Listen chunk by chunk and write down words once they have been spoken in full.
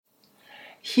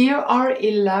Here are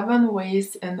 11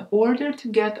 ways in order to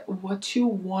get what you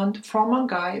want from a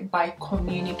guy by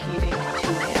communicating to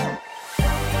him.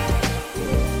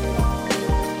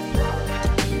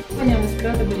 My name is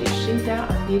Greta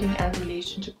Bereshita. I'm dating and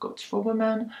relationship coach for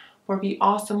women. For the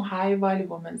awesome high-value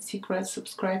women secrets,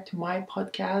 subscribe to my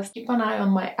podcast. Keep an eye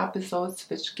on my episodes,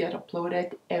 which get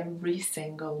uploaded every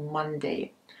single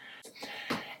Monday.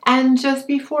 And just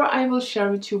before I will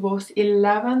share with you those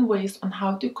 11 ways on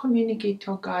how to communicate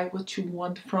to a guy what you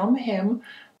want from him,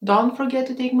 don't forget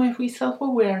to take my free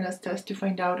self-awareness test to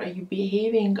find out, are you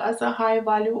behaving as a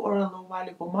high-value or a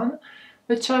low-value woman,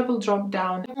 which I will drop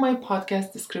down in my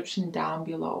podcast description down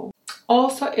below.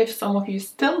 Also, if some of you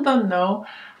still don't know,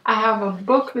 I have a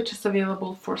book which is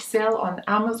available for sale on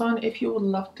Amazon if you would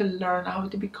love to learn how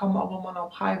to become a woman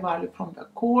of high value from the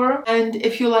core. And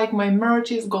if you like my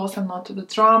merches, Goals and Not to the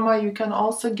Drama, you can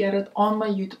also get it on my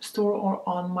YouTube store or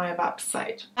on my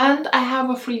website. And I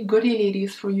have a free goodie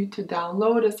ladies for you to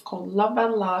download. It's called Love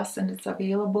at Last and it's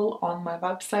available on my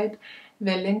website.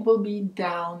 The link will be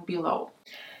down below.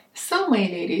 So my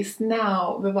ladies,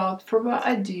 now without further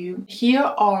ado, here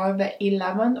are the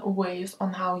 11 ways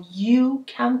on how you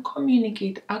can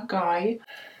communicate a guy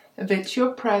with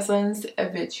your presence,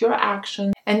 with your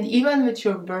action, and even with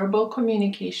your verbal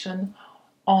communication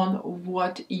on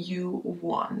what you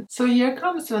want. So here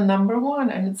comes the number one,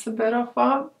 and it's a bit of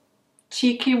a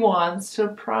cheeky one.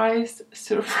 Surprise,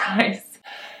 surprise.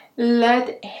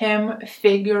 Let him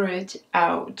figure it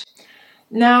out.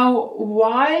 Now,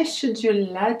 why should you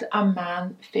let a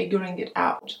man figuring it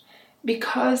out?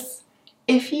 Because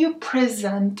if you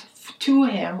present to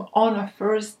him on a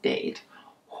first date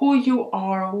who you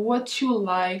are, what you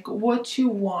like, what you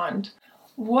want,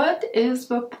 what is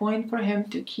the point for him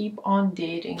to keep on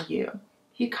dating you?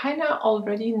 He kind of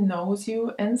already knows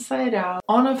you inside out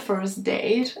on a first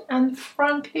date, and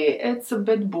frankly, it's a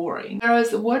bit boring.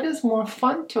 Whereas what is more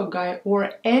fun to a guy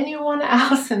or anyone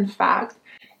else, in fact,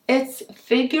 it's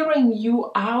figuring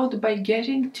you out by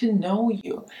getting to know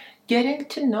you, getting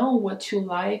to know what you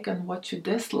like and what you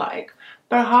dislike.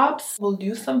 Perhaps he'll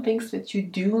do some things that you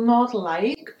do not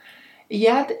like,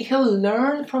 yet he'll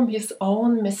learn from his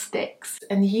own mistakes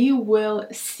and he will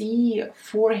see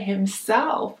for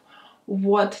himself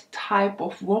what type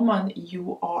of woman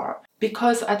you are.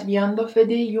 Because at the end of the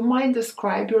day, you might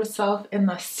describe yourself in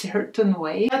a certain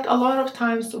way, but a lot of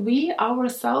times we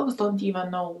ourselves don't even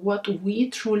know what we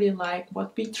truly like,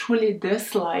 what we truly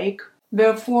dislike.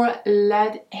 Therefore,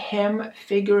 let him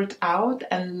figure it out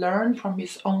and learn from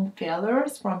his own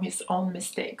failures, from his own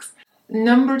mistakes.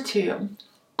 Number two,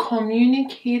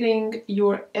 communicating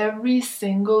your every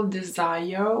single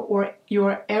desire or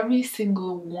your every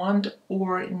single want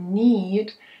or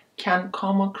need can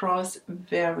come across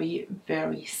very,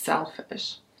 very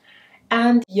selfish.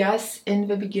 And yes, in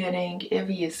the beginning, if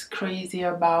he is crazy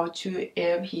about you,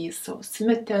 if he is so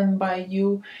smitten by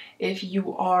you, if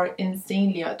you are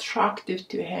insanely attractive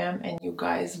to him and you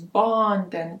guys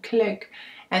bond and click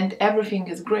and everything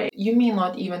is great, you may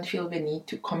not even feel the need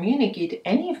to communicate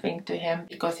anything to him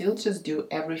because he'll just do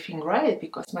everything right.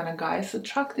 Because when a guy is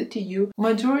attracted to you,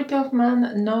 majority of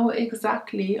men know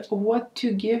exactly what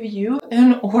to give you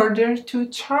in order to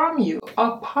charm you.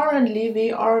 Apparently,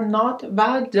 they are not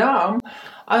that dumb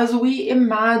as we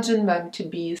imagine them to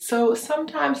be. So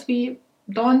sometimes we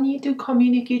don't need to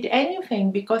communicate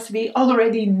anything because they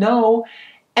already know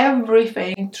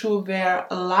everything through their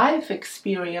life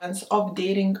experience of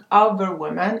dating other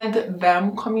women and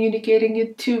them communicating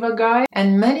it to the guy.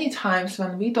 And many times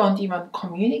when we don't even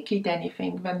communicate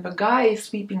anything, when the guy is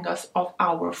sweeping us off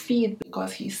our feet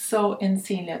because he's so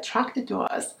insanely attracted to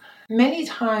us, many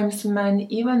times men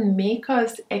even make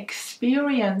us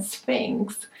experience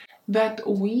things that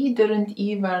we didn't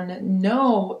even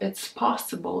know it's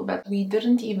possible, that we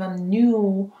didn't even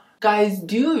knew guys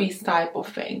do these type of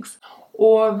things,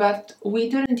 or that we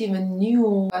didn't even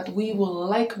knew that we will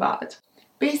like that.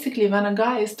 Basically, when a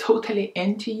guy is totally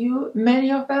into you,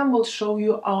 many of them will show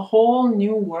you a whole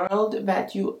new world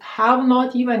that you have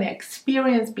not even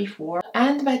experienced before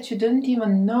and that you didn't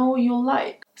even know you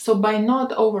like. So by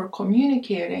not over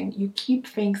communicating, you keep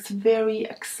things very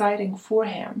exciting for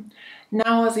him.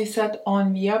 Now, as I said,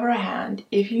 on the other hand,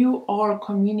 if you are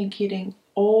communicating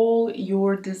all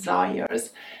your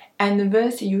desires, and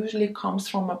this usually comes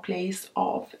from a place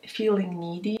of feeling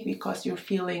needy because you're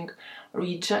feeling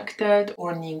rejected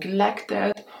or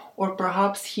neglected, or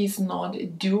perhaps he's not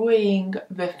doing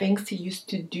the things he used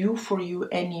to do for you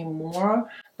anymore.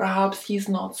 Perhaps he's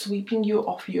not sweeping you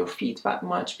off your feet that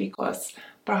much because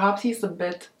perhaps he's a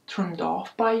bit turned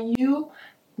off by you.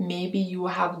 Maybe you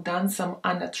have done some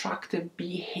unattractive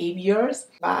behaviors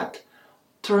that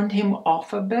turned him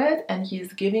off a bit and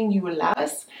he's giving you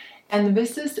less. And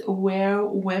this is where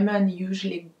women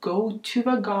usually go to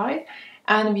the guy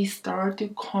and we start to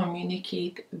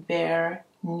communicate their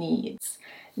needs.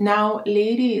 Now,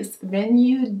 ladies, when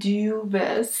you do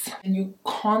this and you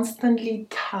constantly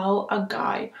tell a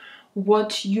guy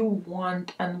what you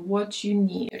want and what you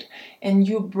need, and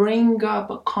you bring up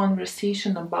a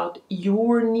conversation about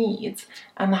your needs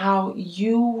and how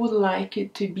you would like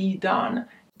it to be done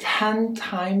 10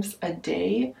 times a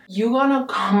day, you're gonna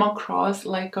come across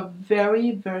like a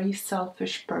very, very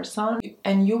selfish person,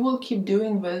 and you will keep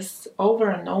doing this over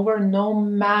and over no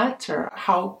matter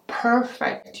how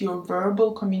perfect your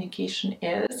verbal communication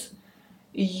is.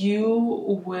 You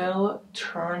will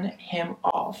turn him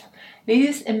off.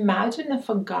 Ladies, imagine if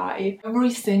a guy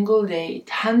every single day,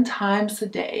 10 times a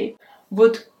day,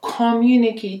 would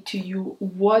communicate to you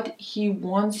what he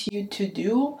wants you to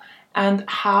do and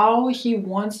how he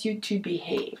wants you to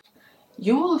behave.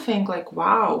 You will think like,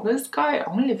 wow, this guy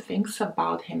only thinks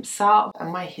about himself.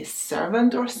 Am I his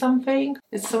servant or something?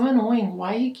 It's so annoying.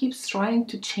 Why he keeps trying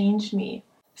to change me?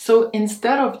 So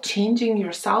instead of changing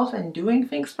yourself and doing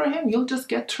things for him, you'll just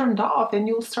get turned off and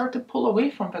you'll start to pull away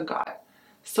from the guy.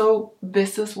 So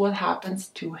this is what happens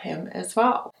to him as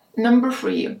well. Number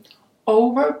 3,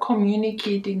 over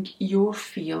communicating your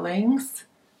feelings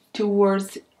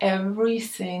towards every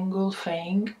single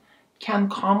thing can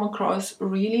come across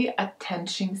really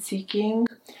attention seeking,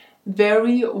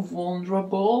 very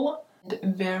vulnerable,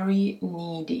 and very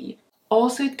needy.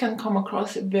 Also, it can come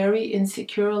across very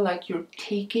insecure, like you're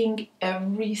taking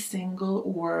every single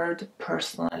word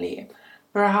personally.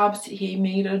 Perhaps he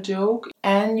made a joke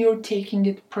and you're taking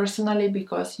it personally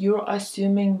because you're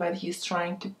assuming that he's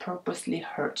trying to purposely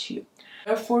hurt you.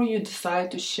 Therefore, you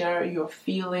decide to share your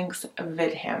feelings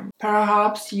with him.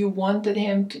 Perhaps you wanted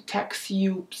him to text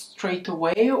you straight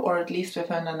away or at least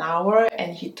within an hour,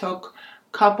 and he took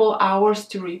a couple hours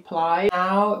to reply.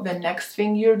 Now, the next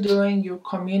thing you're doing, you're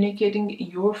communicating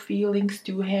your feelings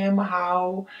to him,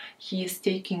 how he's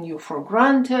taking you for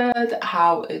granted,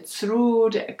 how it's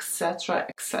rude, etc.,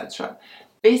 etc.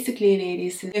 Basically,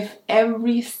 ladies, if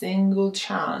every single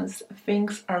chance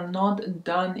things are not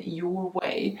done your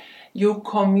way, you're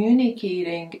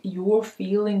communicating your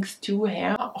feelings to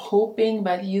him, hoping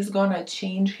that he's gonna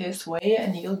change his way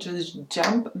and he'll just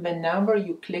jump whenever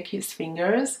you click his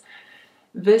fingers.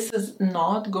 This is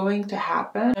not going to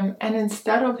happen. And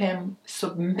instead of him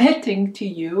submitting to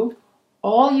you,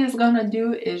 all he's gonna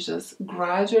do is just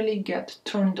gradually get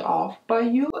turned off by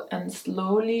you and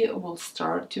slowly will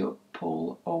start to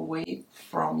pull away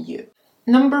from you.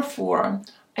 Number 4,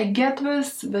 I get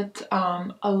this with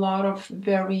a lot of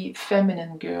very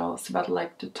feminine girls that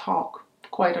like to talk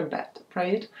quite a bit,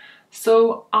 right?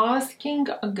 So asking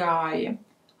a guy,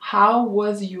 how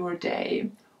was your day?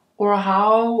 Or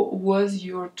how was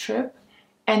your trip?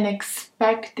 And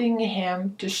expecting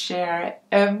him to share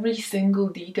every single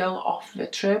detail of the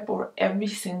trip or every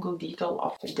single detail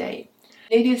of the day.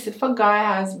 Ladies, if a guy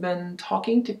has been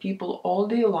talking to people all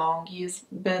day long, he's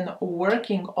been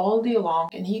working all day long,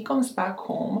 and he comes back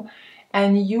home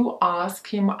and you ask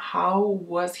him how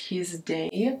was his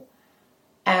day,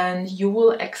 and you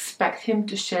will expect him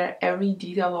to share every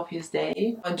detail of his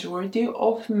day, majority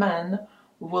of men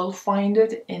will find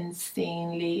it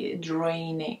insanely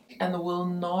draining and will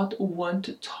not want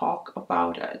to talk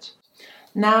about it.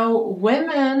 Now,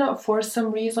 women, for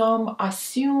some reason,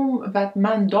 assume that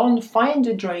men don't find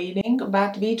it draining,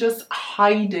 that we just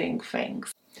hiding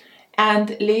things.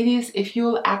 And ladies, if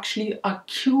you'll actually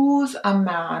accuse a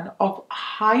man of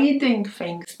hiding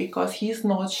things because he's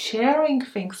not sharing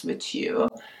things with you,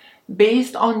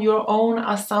 based on your own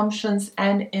assumptions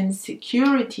and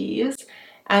insecurities,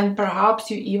 and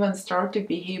perhaps you even start to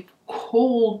behave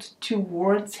cold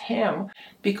towards him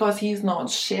because he's not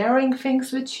sharing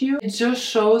things with you, it just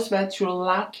shows that you're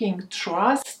lacking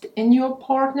trust in your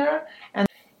partner.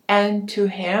 And to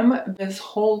him, this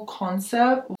whole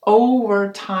concept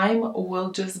over time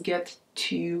will just get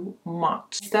too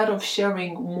much. Instead of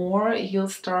sharing more, he'll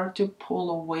start to pull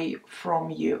away from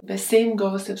you. The same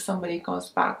goes if somebody comes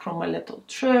back from a little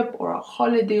trip or a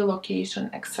holiday location,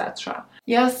 etc.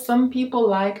 Yes, some people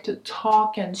like to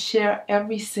talk and share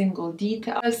every single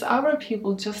detail, as other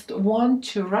people just want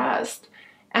to rest.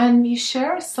 And we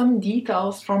share some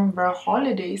details from their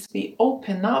holidays. We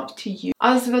open up to you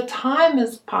as the time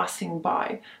is passing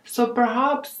by. So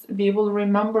perhaps we will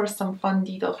remember some fun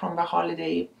detail from the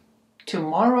holiday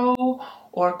tomorrow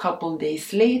or a couple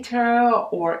days later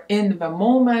or in the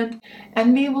moment,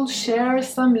 and we will share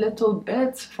some little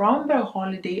bits from their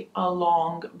holiday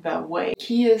along the way.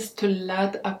 Key is to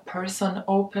let a person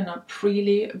open up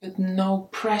freely with no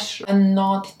pressure and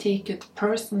not take it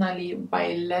personally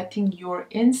by letting your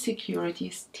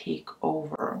insecurities take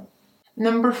over.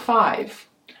 Number 5.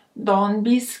 Don't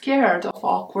be scared of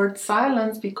awkward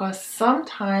silence, because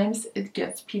sometimes it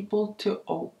gets people to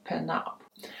open up.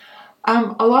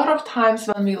 A lot of times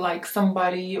when we like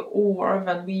somebody or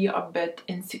when we are a bit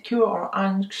insecure or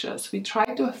anxious, we try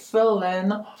to fill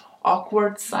in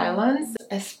awkward silence,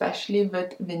 especially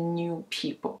with the new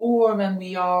people or when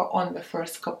we are on the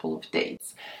first couple of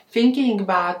dates, thinking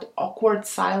that awkward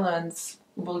silence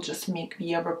will just make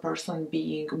the other person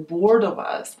being bored of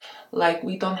us, like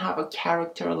we don't have a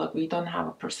character, like we don't have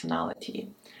a personality.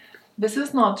 This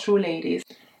is not true, ladies.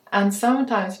 And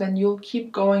sometimes when you'll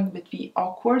keep going with the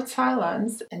awkward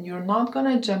silence and you're not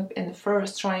gonna jump in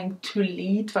first trying to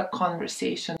lead the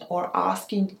conversation or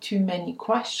asking too many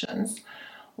questions,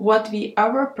 what the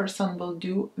other person will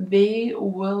do, they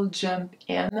will jump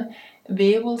in,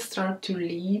 they will start to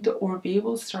lead, or they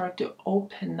will start to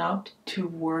open up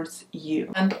towards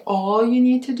you. And all you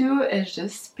need to do is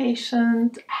just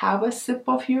patient, have a sip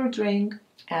of your drink,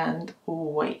 and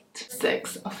wait.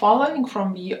 6. Following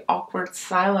from the awkward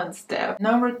silence step,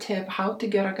 another tip how to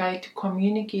get a guy to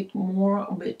communicate more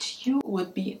with you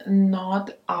would be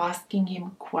not asking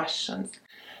him questions.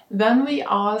 When we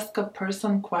ask a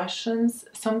person questions,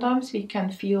 sometimes we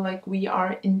can feel like we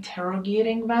are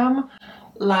interrogating them,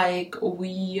 like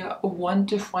we want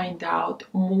to find out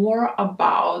more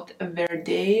about their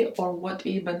day or what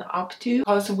they've been up to,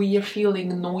 because we are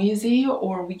feeling noisy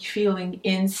or we feeling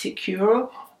insecure,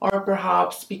 or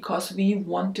perhaps because we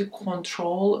want to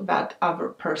control that other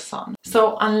person.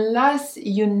 So unless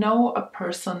you know a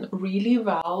person really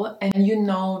well and you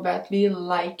know that they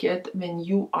like it when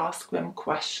you ask them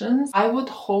questions, I would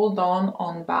hold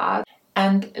on that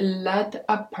and let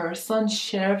a person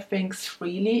share things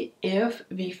freely if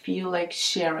we feel like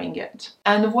sharing it.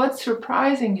 And what's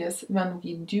surprising is when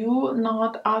we do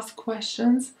not ask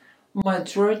questions,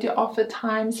 majority of the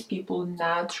times people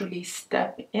naturally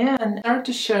step in and start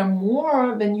to share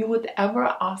more than you would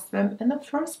ever ask them in the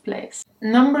first place.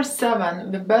 Number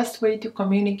 7, the best way to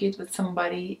communicate with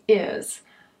somebody is,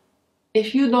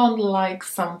 if you don't like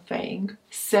something,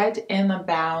 set in a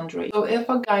boundary. So if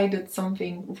a guy did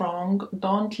something wrong,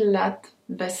 don't let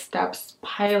the steps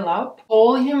pile up.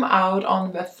 Call him out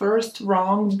on the first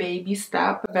wrong baby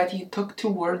step that he took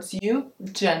towards you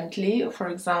gently. For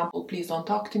example, please don't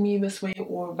talk to me this way,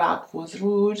 or that was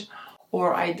rude,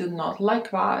 or I did not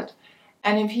like that.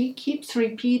 And if he keeps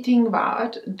repeating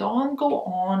that, don't go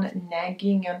on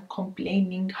nagging and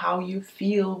complaining how you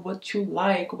feel, what you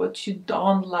like, what you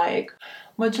don't like.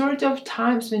 Majority of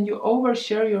times when you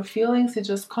overshare your feelings, it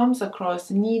just comes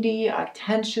across needy,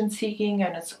 attention seeking,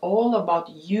 and it's all about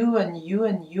you and you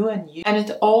and you and you. And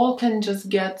it all can just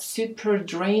get super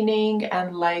draining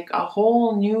and like a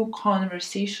whole new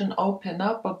conversation open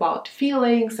up about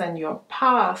feelings and your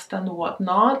past and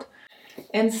whatnot.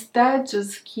 Instead,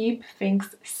 just keep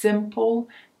things simple,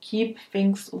 keep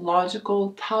things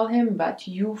logical. Tell him that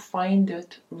you find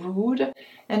it rude,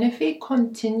 and if he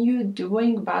continue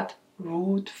doing that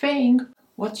rude thing,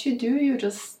 what you do, you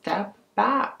just step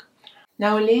back.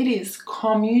 Now, ladies,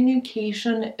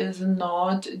 communication is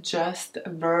not just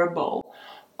verbal.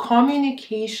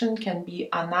 Communication can be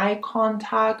an eye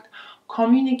contact.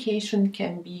 Communication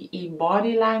can be a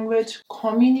body language.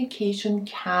 Communication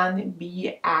can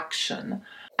be action.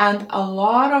 And a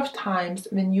lot of times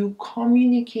when you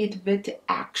communicate with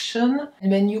action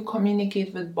and when you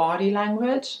communicate with body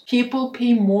language, people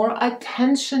pay more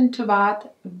attention to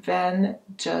that than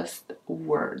just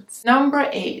words. Number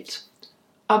 8,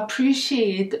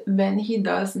 appreciate when he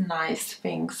does nice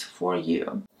things for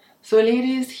you. So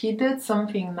ladies, he did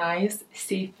something nice,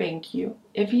 say thank you.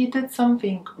 If he did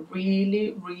something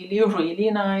really, really, really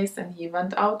nice and he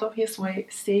went out of his way,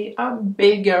 say a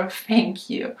bigger thank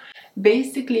you.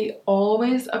 Basically,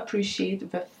 always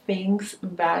appreciate the things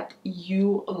that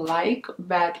you like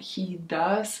that he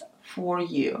does for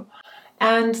you.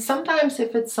 And sometimes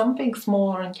if it's something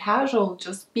small and casual,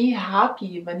 just be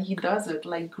happy when he does it,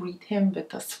 like greet him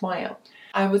with a smile.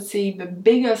 I would say the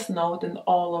biggest note in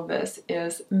all of this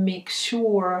is make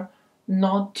sure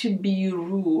not to be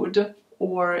rude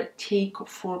or take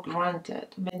for granted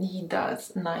when he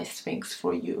does nice things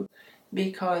for you.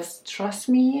 Because trust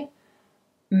me,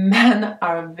 men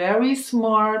are very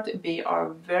smart, they are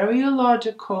very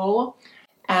logical,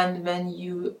 and when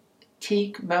you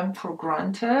take them for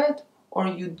granted or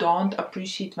you don't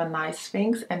appreciate the nice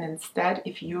things, and instead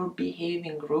if you're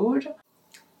behaving rude,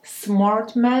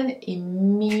 smart men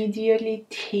immediately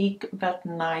take that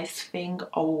nice thing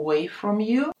away from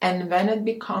you, and then it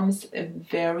becomes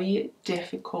very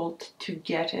difficult to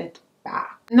get it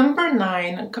back. Number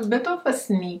 9, a bit of a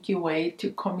sneaky way to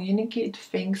communicate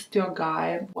things to a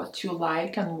guy, what you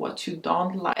like and what you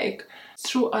don't like,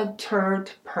 through a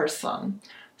third person.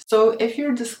 So if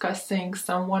you're discussing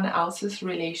someone else's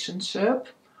relationship,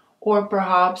 or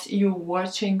perhaps you're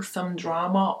watching some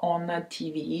drama on a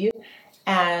TV,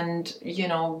 and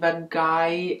the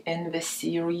guy in the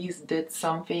series did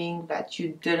something that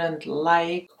you didn't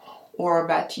like or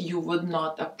that you would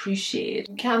not appreciate,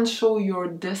 you can show your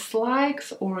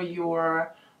dislikes or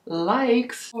your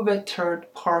likes to the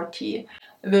third party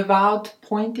without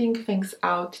pointing things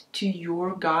out to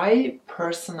your guy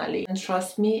personally. And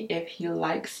trust me, if he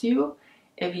likes you,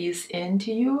 if he's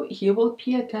into you, he will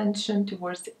pay attention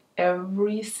towards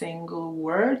every single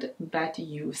word that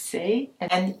you say,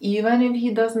 and even if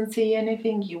he doesn't say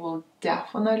anything, you will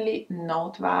definitely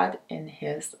note that in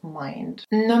his mind.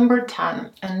 Number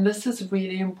 10, and this is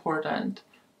really important,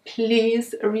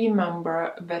 please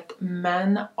remember that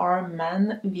men are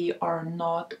men, we are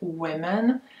not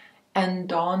women, and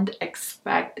don't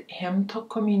expect him to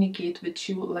communicate with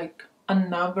you like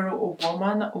another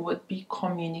woman would be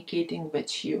communicating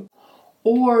with you.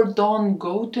 Or don't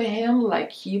go to him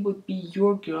like he would be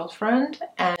your girlfriend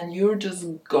and you're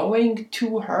just going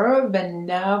to her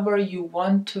whenever you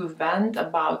want to vent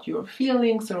about your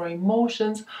feelings or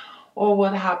emotions or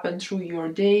what happened through your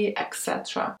day,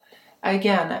 etc.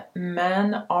 Again,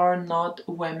 men are not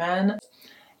women,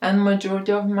 and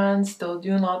majority of men still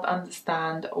do not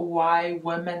understand why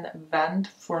women vent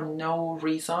for no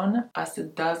reason, as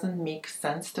it doesn't make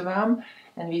sense to them.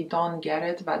 And we don't get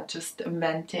it that just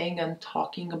venting and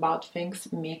talking about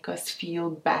things make us feel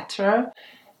better.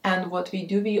 And what we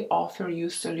do, we offer you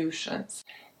solutions.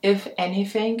 If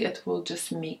anything, it will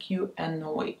just make you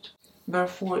annoyed.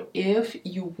 Therefore, if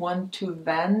you want to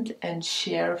vent and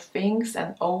share things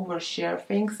and overshare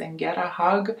things and get a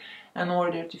hug in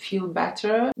order to feel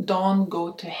better, don't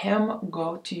go to him,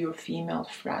 go to your female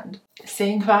friend.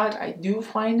 Saying that, I do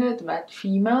find it that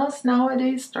females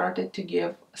nowadays started to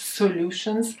give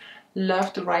solutions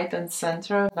left, right and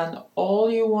center when all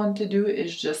you want to do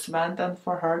is just vent, and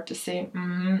for her to say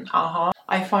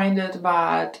I find it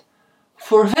that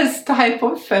for this type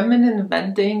of feminine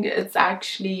venting, it's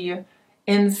actually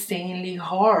insanely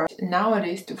hard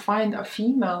nowadays to find a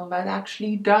female that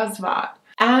actually does that.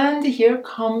 And here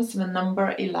comes the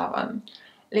number 11.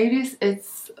 Ladies,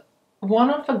 it's one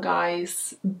of a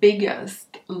guy's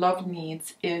biggest love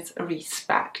needs is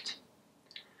respect.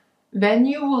 When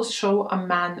you will show a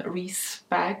man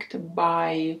respect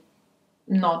by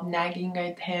not nagging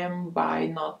at him, by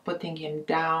not putting him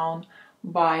down,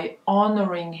 by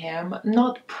honoring him,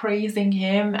 not praising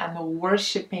him and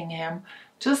worshiping him,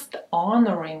 just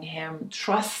honoring him,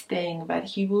 trusting that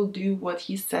he will do what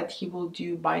he said he will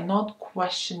do, by not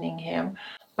questioning him,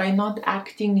 by not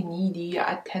acting needy,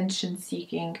 attention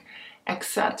seeking,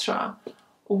 etc.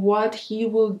 What he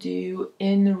will do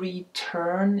in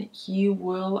return, he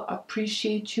will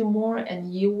appreciate you more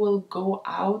and he will go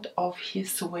out of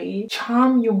his way,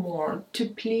 charm you more, to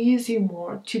please you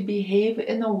more, to behave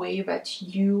in a way that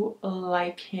you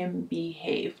like him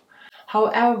behave.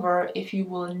 However, if you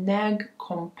will nag,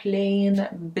 complain,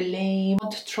 blame,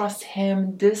 not trust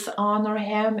him, dishonor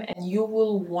him, and you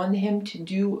will want him to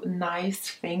do nice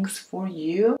things for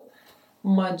you,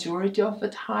 majority of the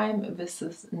time this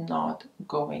is not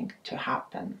going to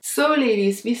happen. So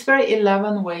ladies, these were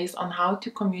 11 ways on how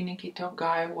to communicate to a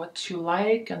guy what you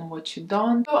like and what you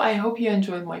don't. So I hope you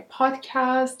enjoyed my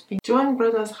podcast. Join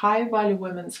Greta's High Value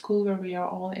Women's School, where we are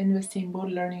all in the same boat,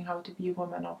 learning how to be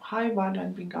women of high value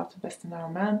and bring out the best in our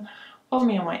men. Follow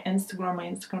me on my Instagram. My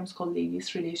Instagram is called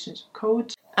Ladies Relationship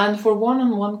Coach. And for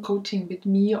one-on-one coaching with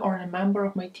me or a member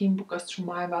of my team, book us through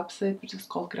my website, which is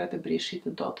called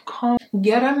gretabreshita.com.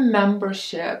 Get a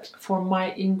membership for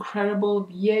my incredible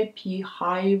VIP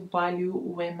High Value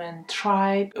Women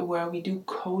Tribe, where we do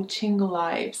coaching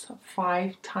lives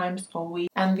 5 times a week.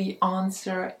 And we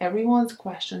answer everyone's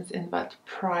questions in that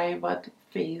private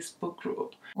Facebook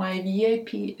group. My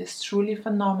VIP is truly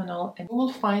phenomenal, and you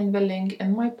will find the link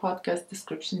in my podcast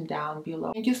description down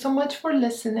below. Thank you so much for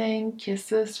listening.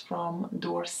 Kisses from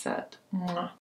Dorset. Mwah.